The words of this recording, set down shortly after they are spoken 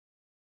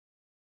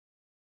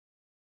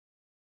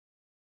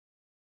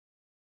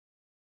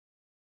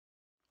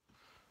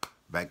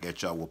Back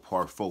at y'all with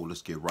part 4.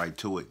 Let's get right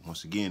to it.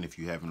 Once again, if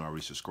you haven't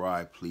already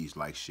subscribed, please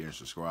like, share, and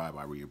subscribe.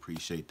 I really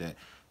appreciate that.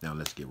 Now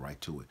let's get right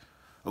to it.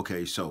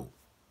 Okay, so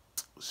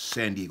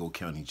San Diego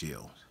County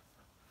Jail.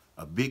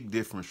 A big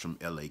difference from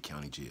LA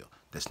County Jail.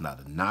 That's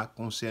not a knock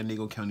on San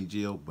Diego County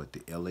Jail, but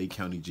the LA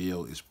County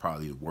Jail is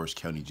probably the worst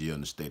county jail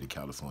in the state of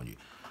California.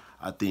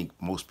 I think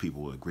most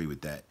people will agree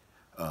with that.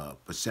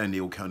 But San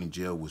Diego County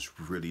Jail was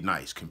really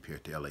nice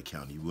compared to LA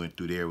County. We went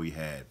through there, we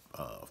had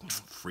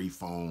free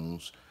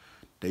phones.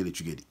 They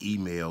let you get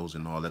emails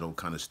and all that old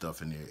kind of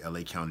stuff in there.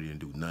 LA County didn't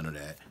do none of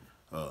that.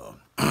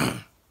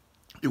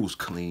 It was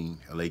clean.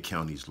 LA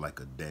County is like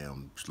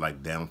it's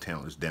like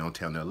downtown. It's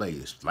downtown LA.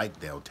 It's like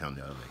downtown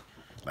LA.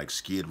 Like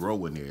Skid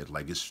Row in there.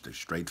 Like it's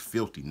straight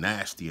filthy,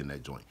 nasty in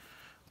that joint.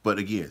 But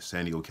again,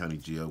 San Diego County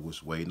Jail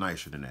was way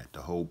nicer than that.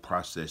 The whole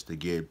process to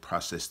get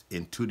processed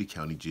into the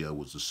county jail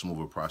was a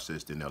smoother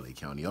process than LA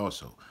County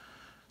also.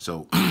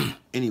 So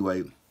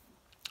anyway,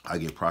 I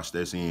get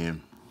processed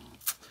in.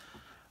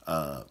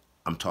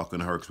 I'm talking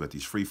to her because we have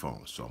these free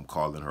phones, so I'm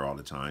calling her all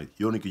the time.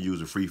 You only can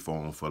use a free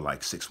phone for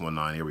like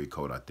 619 area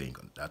code, I think.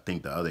 I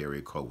think the other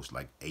area code was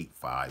like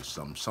 85,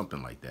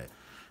 something like that.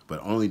 But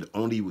only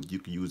you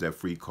can use that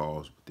free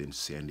calls within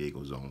San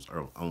Diego zones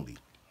only.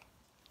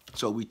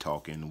 So we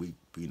talking,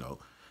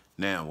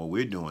 now what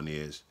we're doing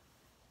is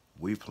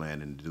we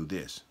planning to do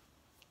this.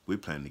 We're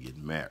planning to get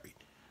married.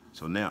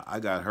 So now I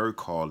got her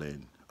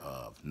calling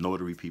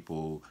notary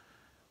people.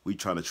 We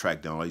trying to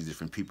track down all these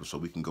different people so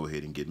we can go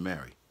ahead and get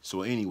married.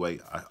 So anyway,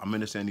 I'm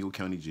in the San Diego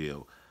County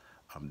Jail.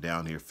 I'm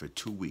down here for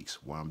 2 weeks.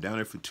 While I'm down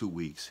there for 2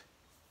 weeks,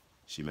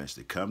 she managed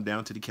to come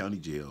down to the county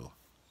jail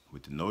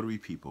with the notary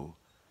people,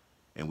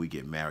 and we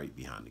get married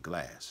behind the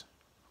glass,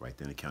 right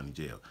there in the county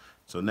jail.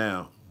 So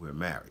now we're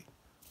married.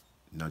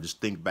 Now just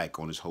think back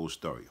on this whole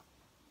story.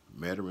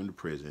 Met her in the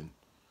prison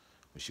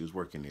when she was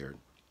working there.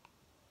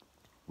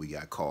 We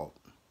got caught.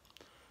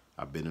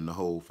 I've been in the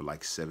hole for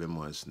like 7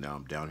 months. Now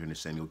I'm down here in the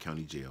San Diego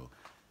County Jail.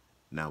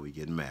 Now we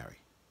getting married.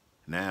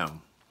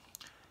 Now,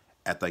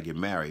 after I get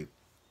married,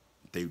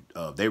 they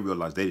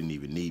realized they didn't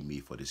even need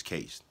me for this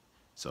case.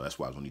 So that's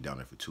why I was only down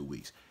there for 2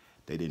 weeks.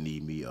 They didn't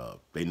need me.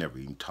 They never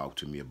even talked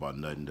to me about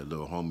nothing. The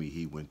little homie,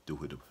 he went through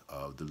with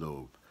the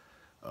little,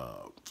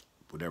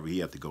 whatever he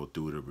had to go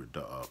through,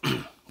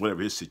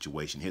 whatever his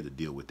situation, he had to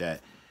deal with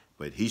that.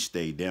 But he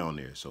stayed down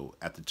there. So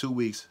after 2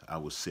 weeks, I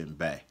was sent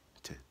back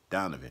to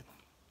Donovan.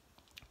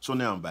 So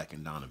now I'm back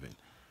in Donovan,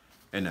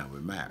 and now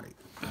we're married.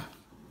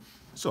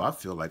 So I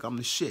feel like I'm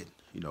the shit,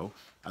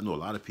 I know a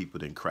lot of people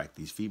didn't crack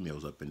these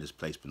females up in this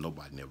place, but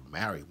nobody never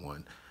married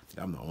one.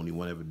 I'm the only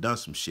one ever done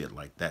some shit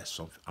like that.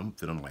 So I'm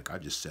feeling like I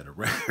just set a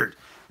record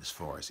as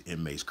far as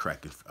inmates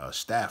cracking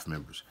staff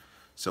members.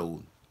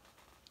 So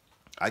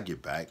I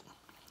get back.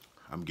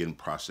 I'm getting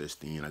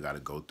processed in. I got to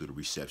go through the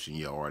reception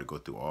yard, go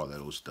through all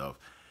that old stuff.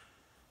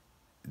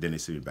 Then they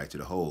send me back to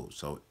the hole.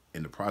 So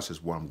in the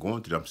process while I'm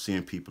going through, I'm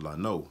seeing people I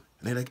know.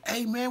 And they're like,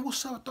 hey, man,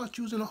 what's up? I thought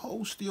you was in the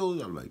hole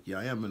still. I'm like, yeah,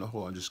 I am in the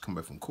hole. I just come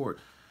back from court.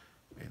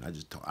 And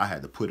I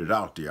had to put it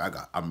out there.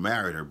 I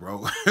married her,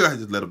 bro. I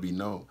just let her be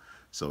known.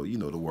 So,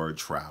 the word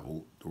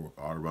traveled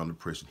all around the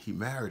prison. He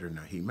married her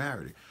now. He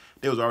married her.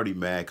 They was already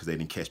mad because they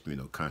didn't catch me in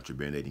no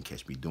contraband. They didn't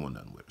catch me doing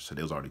nothing with her. So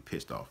they was already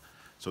pissed off.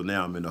 So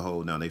now I'm in the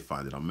hole. Now they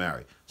find that I'm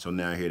married. So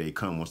now here they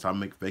come. Once I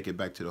make it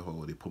back to the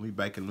hole, they put me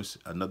back in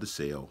another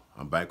cell.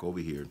 I'm back over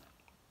here.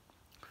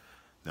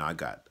 Now I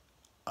got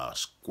a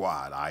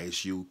squad,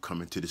 ISU,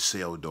 coming to the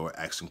cell door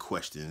asking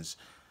questions.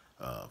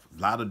 A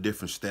lot of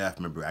different staff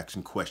members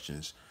asking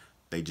questions.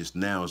 They just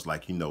now it's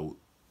like,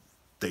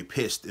 they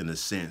pissed in a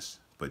sense,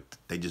 but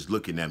they just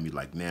looking at me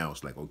like now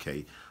it's like,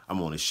 okay,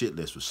 I'm on a shit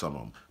list with some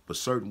of them. But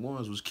certain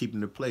ones was keeping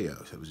the play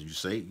up. As you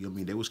say,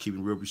 they was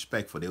keeping real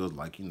respectful. They was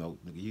like, nigga,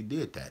 you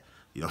did that.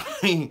 You know what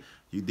I mean?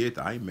 You did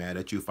that. I ain't mad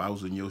at you. If I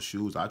was in your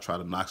shoes, I'd try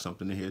to knock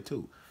something in here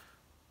too.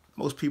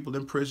 Most people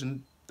in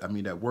prison,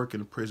 that work in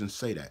the prison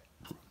say that.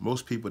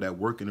 Most people that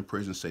work in the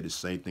prison say the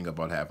same thing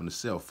about having a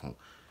cell phone.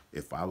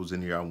 If I was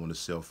in here, I want a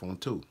cell phone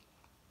too.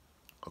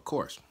 Of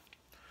course.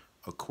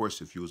 Of course,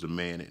 if you was a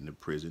man in the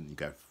prison, you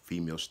got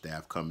female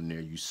staff coming there,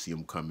 you see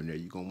them coming there,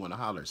 you're going to want to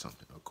holler at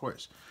something. Of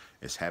course.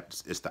 It's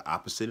the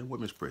opposite in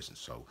women's prison.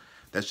 So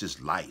that's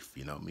just life,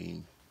 you know what I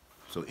mean?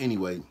 So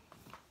anyway,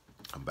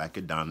 I'm back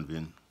at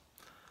Donovan.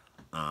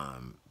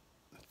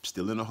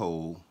 Still in the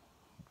hole,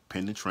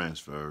 pending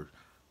transfer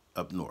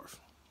up north.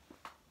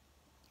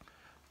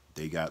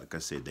 They got, like I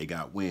said, they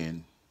got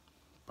wind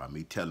by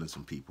me telling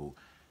some people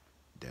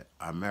that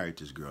I married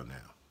this girl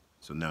now.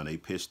 So now they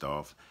pissed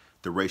off.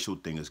 The racial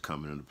thing is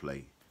coming into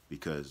play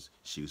because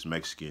she was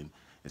Mexican,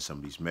 and some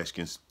of these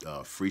Mexicans,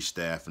 free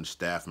staff and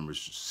staff members,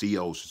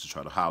 COs, used to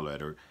try to holler at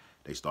her.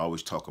 They used to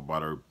always talk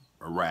about her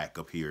Iraq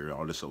up here,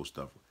 all this old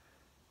stuff.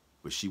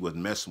 But she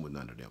wasn't messing with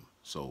none of them.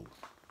 So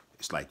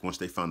it's like once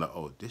they found out,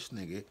 oh, this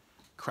nigga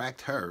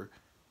cracked her,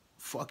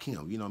 fuck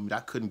him. I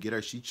couldn't get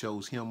her. She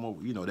chose him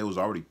over. They was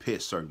already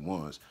pissed, certain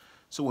ones.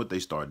 So what they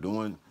started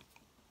doing,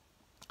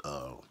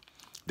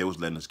 they was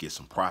letting us get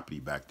some property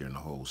back there in the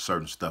hole,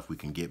 certain stuff we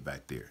can get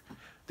back there.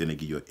 Then they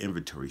give you an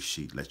inventory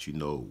sheet, let you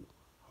know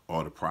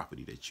all the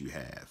property that you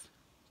have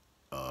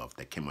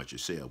that came out your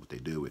sale, what they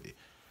do with it.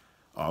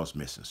 I was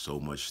missing so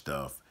much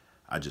stuff.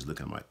 I just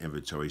looked at my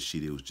inventory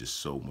sheet. It was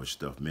just so much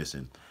stuff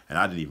missing. And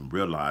I didn't even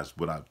realize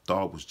what I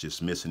thought was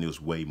just missing. It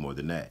was way more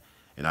than that.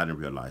 And I didn't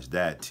realize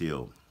that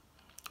till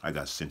I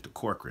got sent to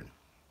Corcoran.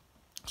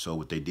 So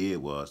what they did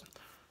was,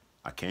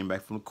 I came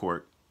back from the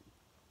court.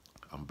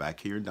 I'm back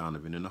here in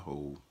Donovan in the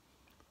hole.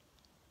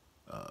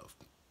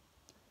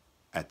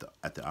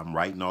 I'm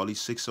writing all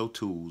these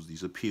 602s,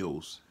 these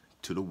appeals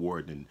to the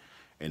warden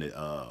and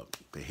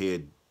the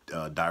head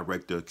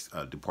director,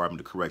 Department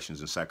of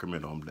Corrections in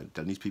Sacramento. I'm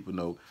letting these people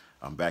know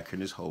I'm back here in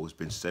this hole. It's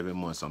been 7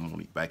 months. I'm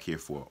only back here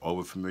for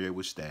over familiar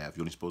with staff.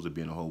 You're only supposed to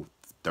be in a hole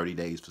 30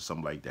 days for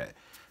something like that.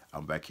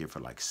 I'm back here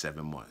for like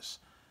 7 months.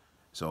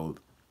 So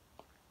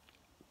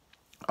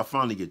I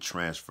finally get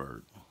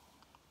transferred.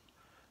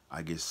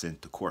 I get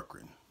sent to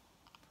Corcoran.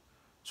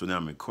 So now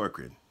I'm in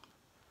Corcoran.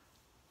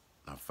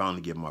 I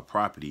finally get my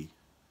property.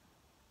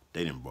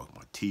 They didn't broke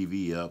my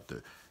TV up.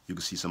 You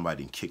can see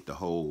somebody kicked the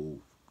whole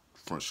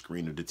front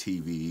screen of the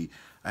TV.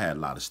 I had a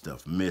lot of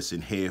stuff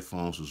missing.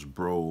 Headphones was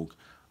broke.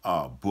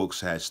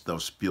 Books had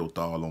stuff spilled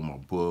all on my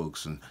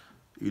books, and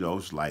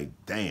it's like,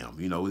 damn,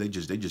 they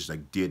just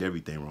like did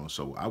everything wrong.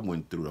 So I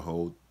went through the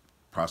whole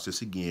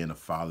process again of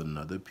filing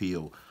another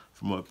appeal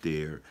from up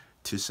there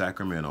to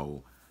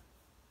Sacramento,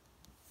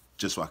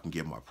 just so I can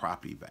get my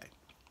property back.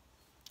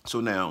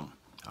 So now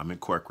I'm in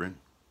Corcoran.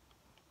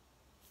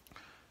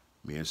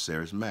 Me and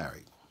Sarah's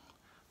married.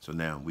 So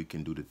now we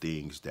can do the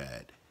things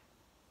that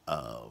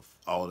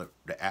all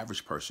the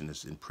average person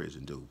that's in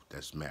prison do,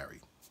 that's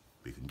married.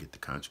 We can get the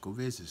conjugal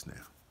visits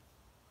now.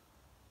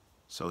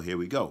 So here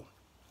we go.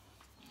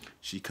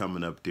 She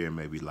coming up there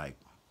maybe like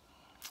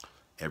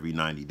every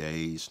 90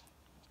 days,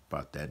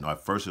 about that. No,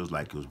 at first it was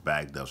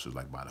bagged up, so it was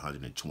like about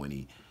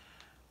 120.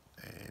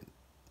 And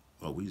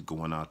well, we was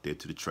going out there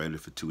to the trailer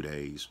for 2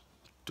 days.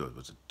 So it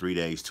was 3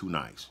 days, 2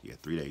 nights. Yeah,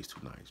 3 days,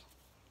 2 nights.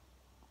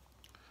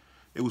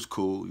 It was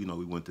cool.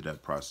 We went through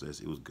that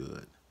process. It was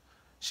good.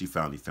 She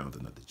finally found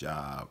another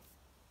job.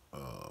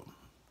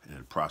 And in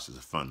the process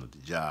of finding the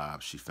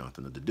job, she found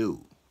another dude.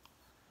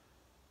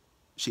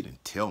 She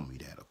didn't tell me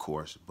that, of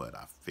course, but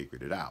I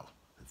figured it out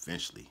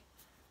eventually.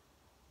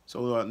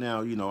 So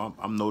now,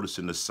 I'm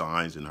noticing the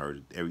signs in her,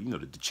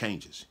 the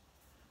changes.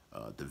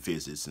 The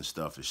visits and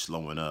stuff is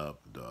slowing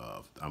up.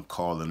 I'm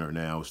calling her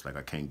now. It's like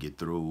I can't get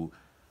through.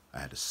 I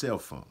had a cell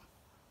phone.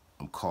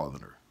 I'm calling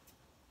her.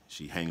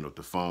 She hanging up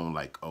the phone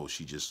like, oh,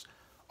 she just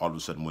all of a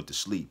sudden went to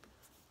sleep.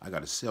 I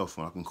got a cell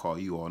phone. I can call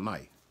you all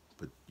night.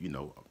 But,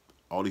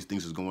 all these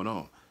things is going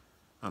on.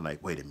 I'm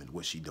like, wait a minute,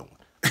 what's she doing?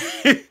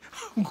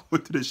 I'm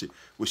going through this shit.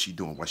 What's she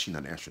doing? Why she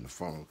not answering the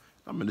phone?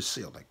 I'm in the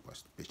cell like, why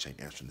the bitch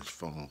ain't answering this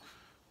phone?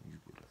 You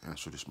better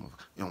answer this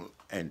motherfucker.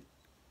 And,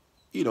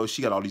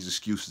 she got all these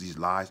excuses, these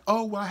lies.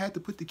 Oh, well, I had to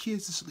put the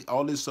kids to sleep.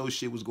 All this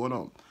shit was going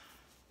on.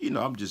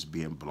 I'm just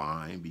being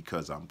blind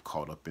because I'm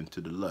caught up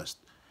into the lust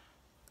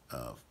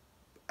of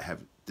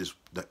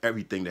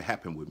everything that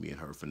happened with me and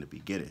her from the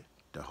beginning.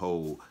 The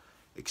whole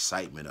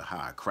excitement of how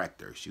I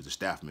cracked her. She was a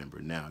staff member.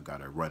 Now I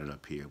got her running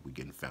up here. We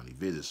getting family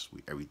visits.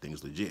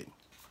 Everything's legit.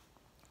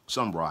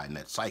 So I'm riding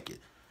that psychic.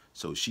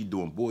 So she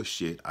doing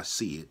bullshit. I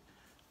see it.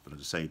 But at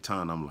the same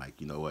time, I'm like,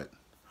 you know what?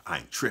 I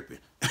ain't tripping.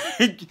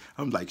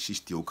 I'm like, she's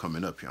still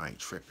coming up here. I ain't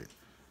tripping.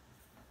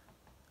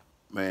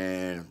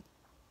 Man,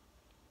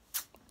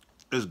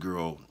 this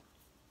girl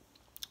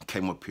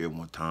came up here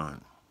one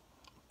time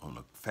on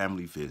a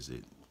family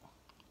visit.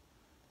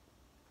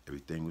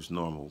 Everything was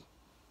normal.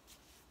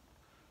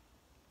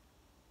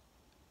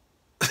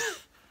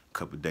 A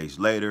couple of days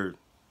later,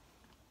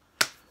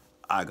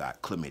 I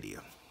got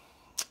chlamydia.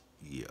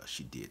 Yeah,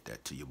 she did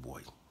that to your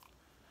boy.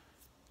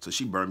 So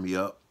she burned me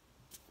up.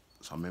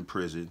 So I'm in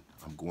prison.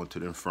 I'm going to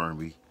the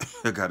infirmary.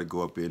 I got to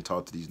go up there and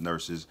talk to these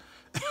nurses.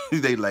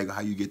 They like,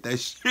 how you get that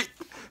shit?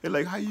 They're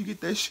like, how you get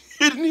that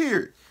shit in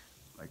here?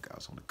 Like, I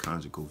was on a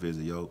conjugal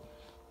visit, yo.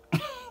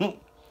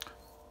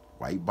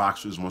 White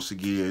boxers, once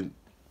again.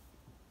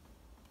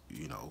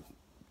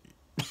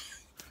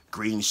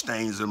 Green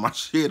stains in my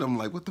shit. I'm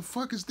like, what the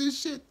fuck is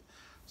this shit?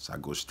 So I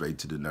go straight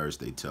to the nurse.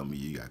 They tell me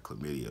you got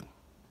chlamydia.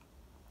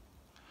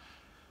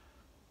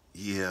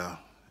 Yeah,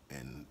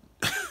 and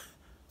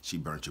she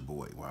burnt your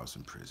boy while I was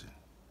in prison.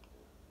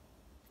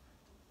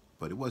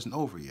 But it wasn't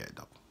over yet,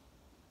 though.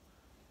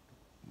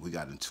 We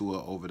got into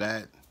it over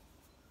that,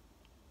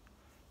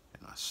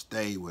 and I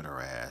stayed with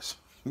her ass.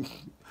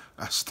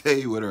 I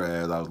stayed with her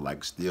ass. I was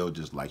like, still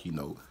just like,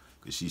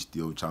 because she's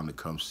still trying to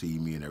come see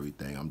me and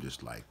everything. I'm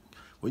just like,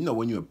 well,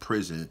 when you're in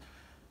prison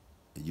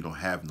and you don't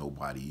have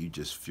nobody, you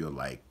just feel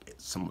like,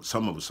 some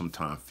of us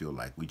sometimes feel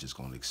like we just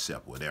gonna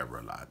accept whatever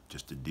a lot,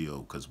 just to deal,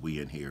 because we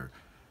in here,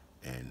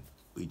 and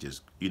we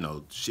just,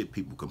 shit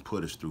people can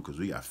put us through, because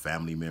we got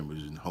family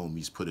members and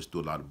homies put us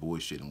through a lot of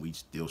bullshit, and we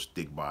still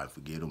stick by and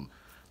forget them.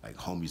 Like,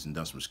 homies and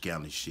done some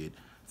scandalous shit,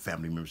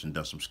 family members and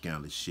done some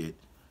scandalous shit.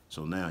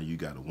 So now you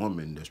got a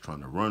woman that's trying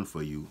to run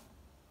for you.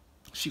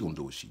 She gonna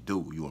do what she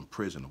do. You in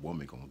prison, a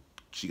woman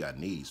she got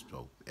needs.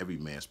 So every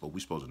man we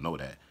supposed to know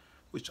that.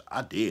 which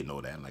I did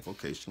know that. I'm like,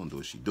 okay, she gonna do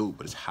what she do,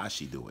 but it's how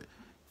she do it.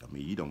 I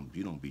mean, you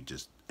don't be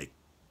just like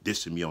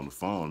dissing me on the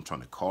phone. I'm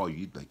trying to call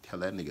you. Like, tell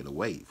that nigga to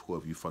wave.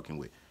 Whoever you fucking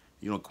with,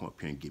 you don't come up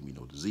here and give me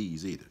no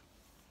disease either.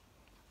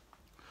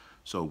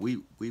 So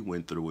we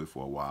went through it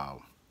for a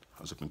while.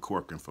 I was up in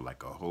Corcoran for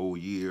like a whole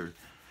year.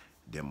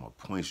 Then my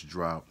points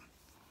dropped,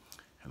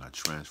 and I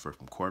transferred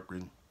from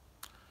Corcoran,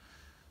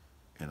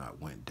 and I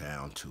went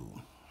down to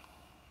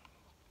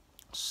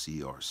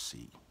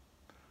CRC,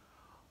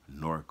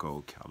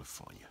 Norco,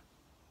 California.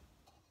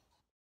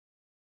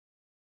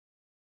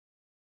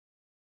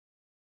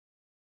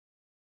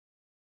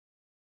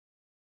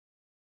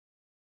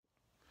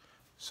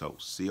 So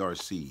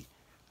CRC,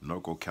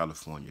 Norco,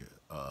 California,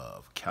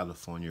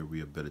 California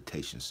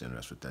Rehabilitation Center.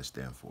 That's what that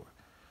stands for.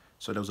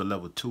 So there was a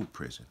level 2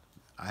 prison.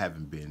 I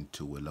haven't been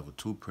to a level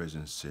 2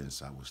 prison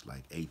since I was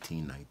like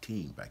 18,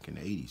 19, back in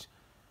the 80s.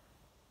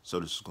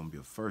 So this is going to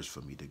be a first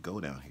for me to go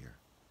down here.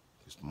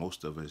 Because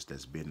most of us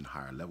that's been in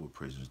higher level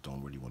prisons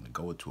don't really want to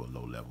go to a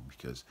low level,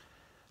 because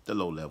the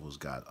low levels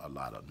got a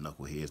lot of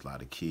knuckleheads, a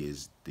lot of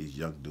kids. These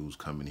young dudes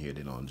come in here,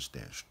 they don't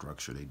understand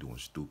structure, they doing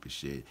stupid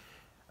shit.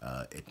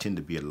 It tend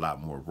to be a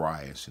lot more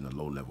riots in the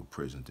low level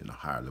prisons than the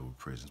higher level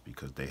prisons,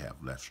 because they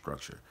have less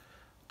structure.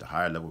 The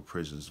higher level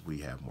prisons, we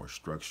have more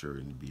structure,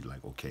 and be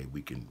like, okay,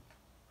 we can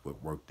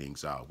work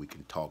things out, we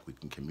can talk, we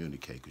can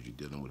communicate, because you're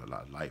dealing with a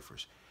lot of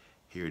lifers.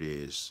 Here it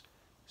is,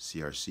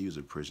 CRC was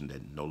a prison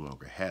that no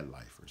longer had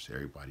lifers.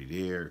 Everybody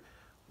there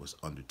was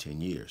under 10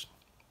 years.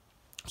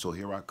 So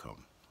here I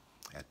come.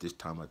 At this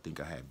time, I think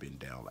I had been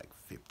down like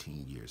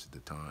 15 years at the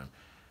time,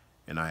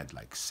 and I had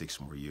like 6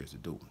 more years to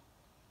do.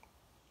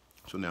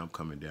 So now I'm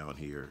coming down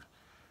here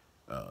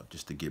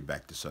just to get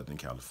back to Southern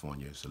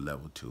California. It's a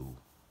level 2,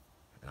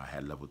 and I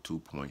had level 2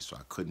 points, so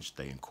I couldn't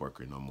stay in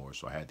Corcoran no more,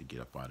 so I had to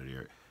get up out of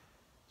there.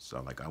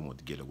 So like, I wanted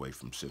to get away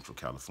from Central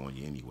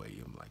California anyway.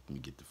 I'm like, let me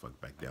get the fuck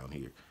back down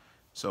here.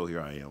 So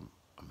here I am.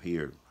 I'm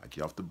here. I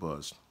get off the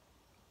bus.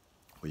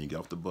 When you get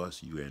off the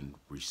bus, you end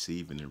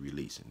receiving and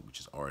releasing, which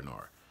is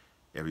R&R.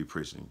 Every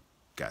prison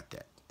got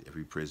that.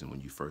 Every prison,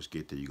 when you first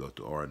get there, you go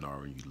to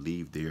R&R, and you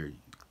leave there,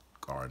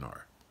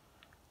 R&R.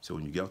 So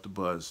when you get off the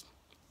bus,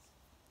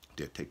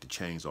 they'll take the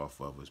chains off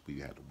of us. We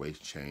have the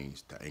waist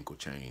chains, the ankle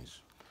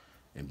chains,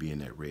 and be in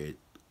that red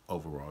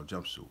overall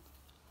jumpsuit,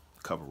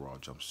 coverall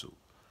jumpsuit.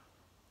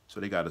 So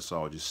they got us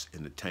all just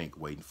in the tank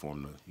waiting for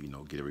them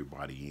to, get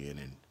everybody in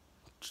and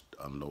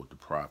unload the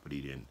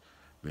property, then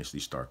eventually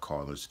start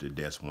calling us to the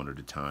desk one at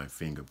a time,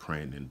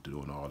 fingerprinting and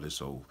doing all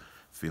this old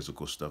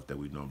physical stuff that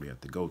we normally have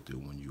to go through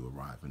when you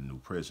arrive in a new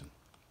prison.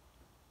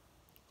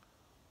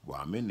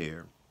 While I'm in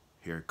there,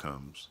 here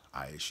comes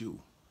ISU,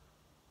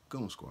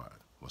 Goon Squad,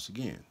 once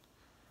again,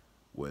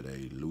 with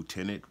a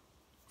lieutenant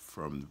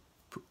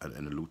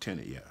and a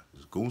lieutenant, yeah.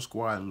 It's Goon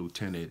Squad and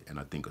lieutenant, and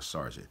I think a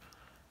sergeant.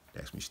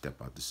 They asked me to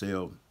step out the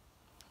cell.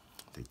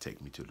 They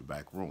take me to the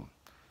back room.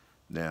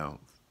 Now,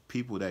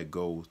 people that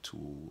go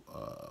to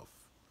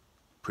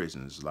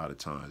prisons, a lot of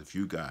times, if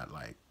you got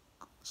like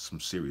some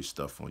serious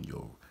stuff on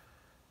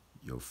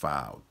your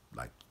file,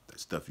 like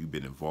stuff you've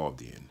been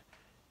involved in,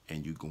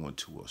 and you go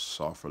into a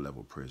softer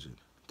level prison,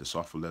 the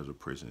softer level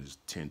prisons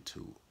tend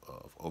to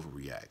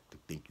overreact, to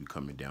think you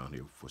coming down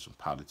here for some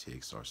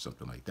politics or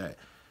something like that.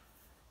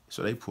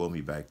 So they pulled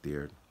me back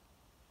there.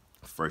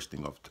 First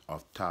thing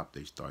off top,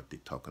 they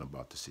started talking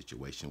about the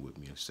situation with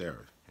me and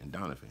Sarah and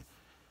Donovan.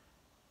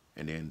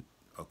 And then,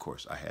 of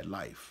course, I had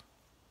life.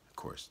 Of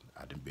course,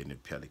 I done been in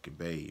Pelican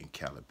Bay and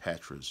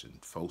Calipatras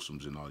and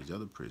Folsoms and all these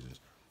other prisons.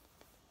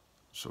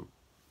 So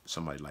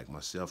somebody like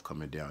myself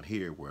coming down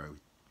here, where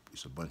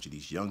it's a bunch of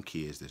these young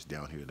kids that's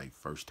down here, like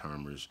first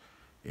termers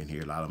in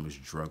here, a lot of them is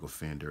drug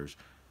offenders.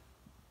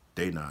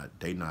 They not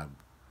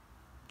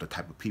the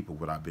type of people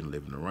what I've been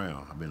living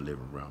around. I've been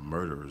living around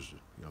murderers,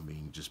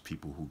 just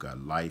people who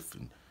got life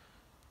and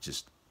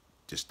just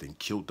then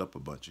killed up a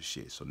bunch of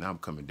shit. So now I'm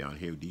coming down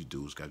here, these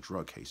dudes got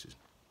drug cases.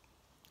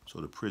 So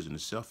the prison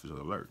itself is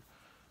alert.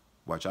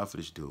 Watch out for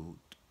this dude,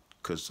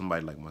 because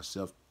somebody like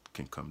myself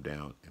can come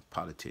down and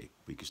politic.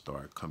 We can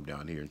come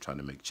down here and trying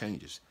to make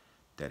changes.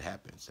 That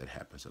happens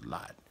a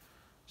lot.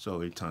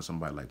 So anytime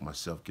somebody like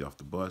myself get off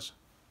the bus,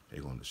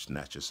 they're going to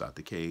snatch us out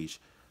the cage,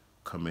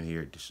 come in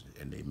here,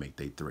 and they make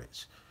their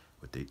threats.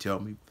 But they tell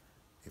me,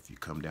 if you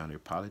come down here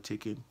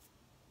politicking,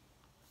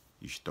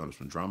 you should throw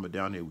some drama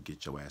down there, we'll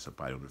get your ass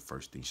up out on the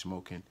first thing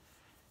smoking.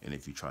 And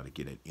if you try to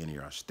get at any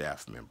of our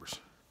staff members,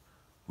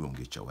 we're going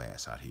to get your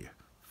ass out here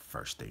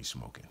first thing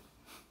smoking.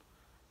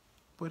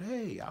 But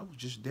hey, I was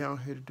just down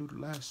here to do the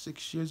last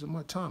 6 years of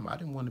my time. I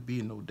didn't want to be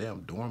in no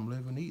damn dorm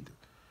living either.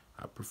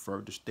 I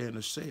preferred to stay in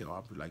a cell.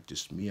 I'd be like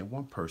just me and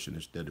one person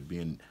instead of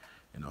being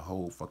in a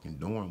whole fucking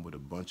dorm with a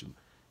bunch of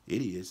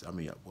idiots. I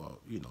mean, well,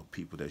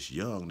 people that's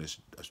young, that's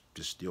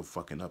just still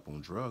fucking up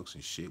on drugs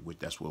and shit, which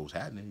that's what was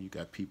happening. You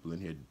got people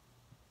in here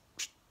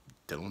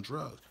that on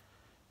drugs.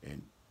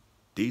 And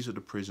these are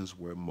the prisons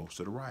where most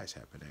of the riots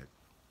happen at.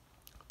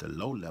 The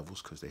low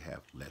levels, because they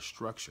have less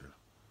structure.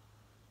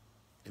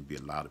 It'd be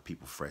a lot of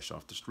people fresh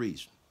off the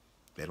streets.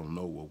 They don't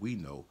know what we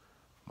know.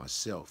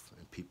 myself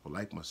and people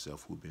like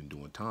myself who've been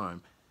doing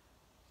time,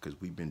 because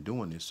we've been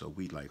doing this, so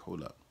we like,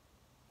 hold up,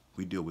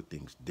 we deal with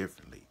things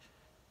differently.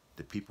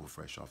 The people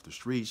fresh off the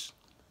streets,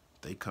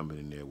 they coming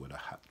in there with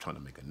trying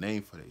to make a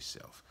name for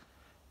themselves,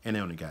 and they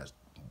only got,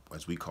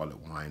 as we call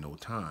it, wino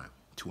time.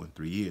 2 and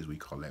 3 years, we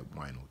call that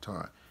wino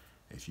time.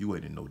 If you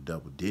ain't in no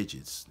double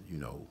digits,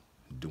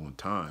 doing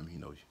time,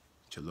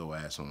 get your little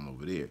ass on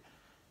over there.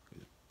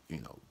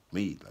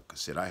 Me, like I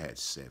said, I had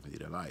 70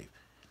 to life.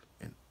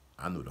 And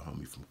I knew the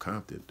homie from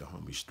Compton, the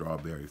homie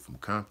Strawberry from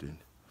Compton,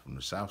 from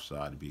the South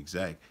Side to be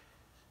exact.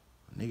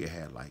 A nigga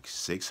had like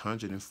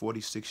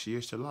 646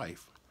 years to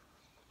life.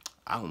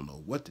 I don't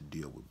know what the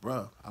deal with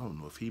bruh. I don't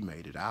know if he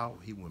made it out,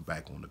 he went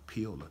back on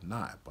appeal or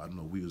not, but I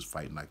know we was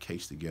fighting our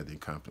case together in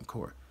Compton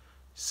Court.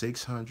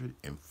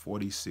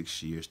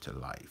 646 years to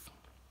life.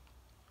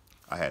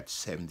 I had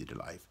 70 to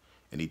life,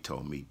 and he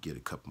told me, get a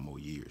couple more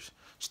years.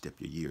 Step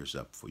your years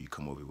up before you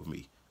come over with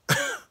me.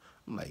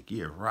 I'm like,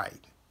 yeah,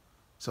 right.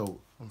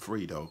 So I'm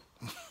free, though.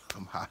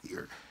 I'm out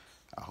here.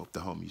 I hope the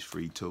homie's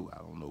free, too. I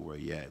don't know where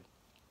he at.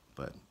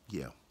 But,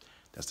 yeah,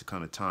 that's the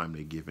kind of time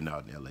they're giving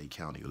out in L.A.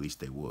 County. At least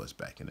they was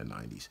back in the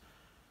 90s.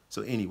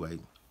 So, anyway,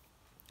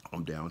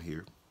 I'm down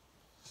here.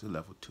 It's a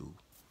level 2.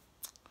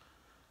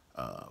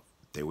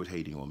 They were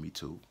hating on me,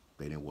 too.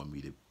 They didn't want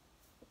me to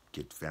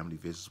get family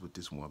visits with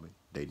this woman.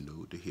 They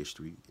knew the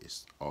history.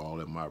 It's all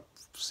in my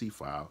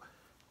C-file.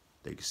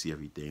 They could see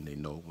everything. They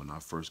know when I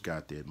first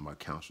got there, my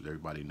counselor,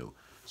 everybody knew.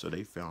 So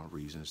they found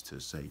reasons to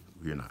say,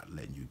 we're not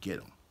letting you get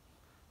them.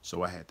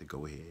 So I had to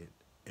go ahead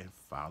and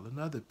file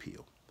another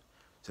appeal.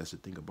 So that's the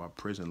thing about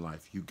prison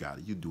life. You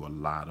do a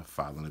lot of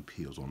filing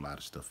appeals on a lot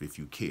of stuff if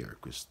you care,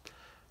 because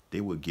they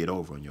would get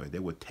over on you. They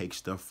would take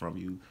stuff from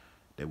you.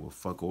 They would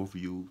fuck over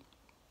you.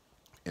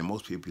 And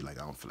most people be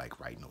like, I don't feel like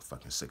writing no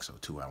fucking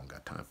 602. I don't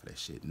got time for that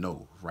shit.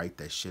 No, write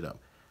that shit up.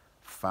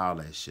 File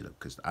that shit up.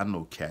 Because I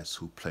know cats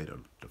who play the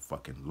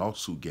fucking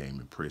lawsuit game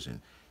in prison.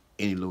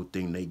 Any little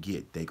thing they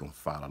get, they gonna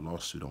file a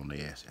lawsuit on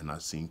their ass. And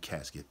I've seen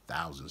cats get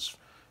thousands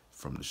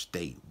from the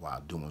state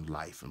while doing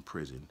life in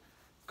prison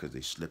because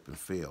they slip and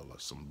fail or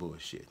some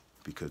bullshit.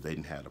 Because they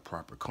didn't have the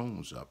proper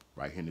cones up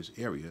right here in this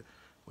area.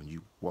 When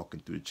you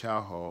walking through the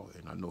chow hall,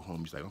 and I know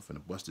homies like, I'm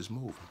finna bust this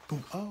move.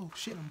 Boom, oh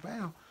shit, I'm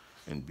bound.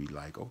 And be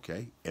like,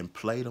 okay, and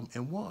played them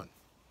and won.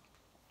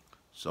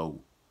 So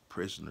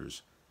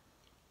prisoners,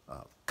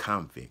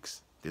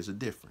 convicts, there's a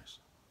difference.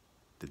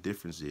 The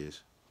difference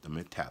is the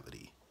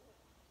mentality,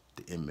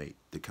 the inmate,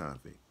 the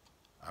convict.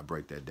 I'll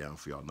break that down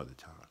for y'all another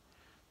time.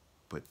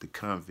 But the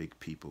convict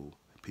people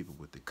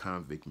with the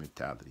convict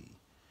mentality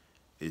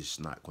is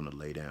not going to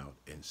lay down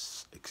and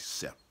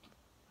accept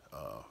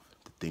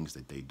the things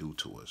that they do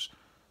to us,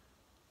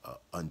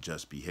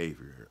 unjust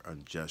behavior,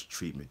 unjust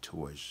treatment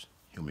towards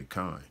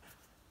humankind.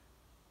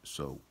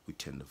 So we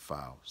tend to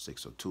file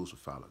 602s,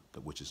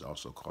 which is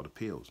also called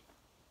appeals.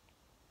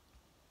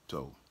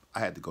 So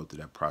I had to go through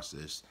that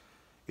process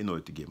in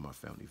order to get my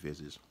family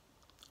visits.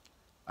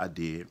 I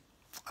did.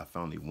 I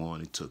finally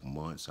won. It took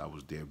months. I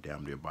was there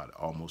down there about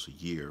almost a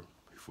year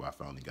before I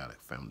finally got a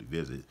family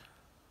visit.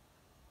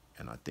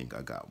 And I think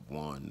I got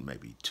 1,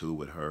 maybe 2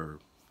 with her.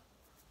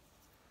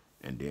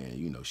 And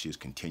then, she was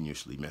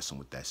continuously messing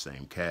with that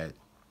same cat.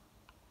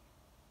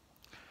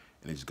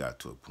 And it just got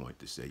to a point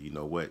to say, you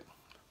know what?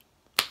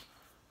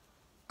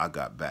 I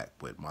got back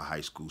with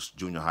my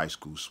junior high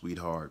school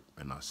sweetheart,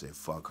 and I said,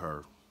 fuck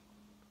her,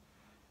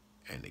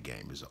 and the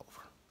game is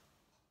over.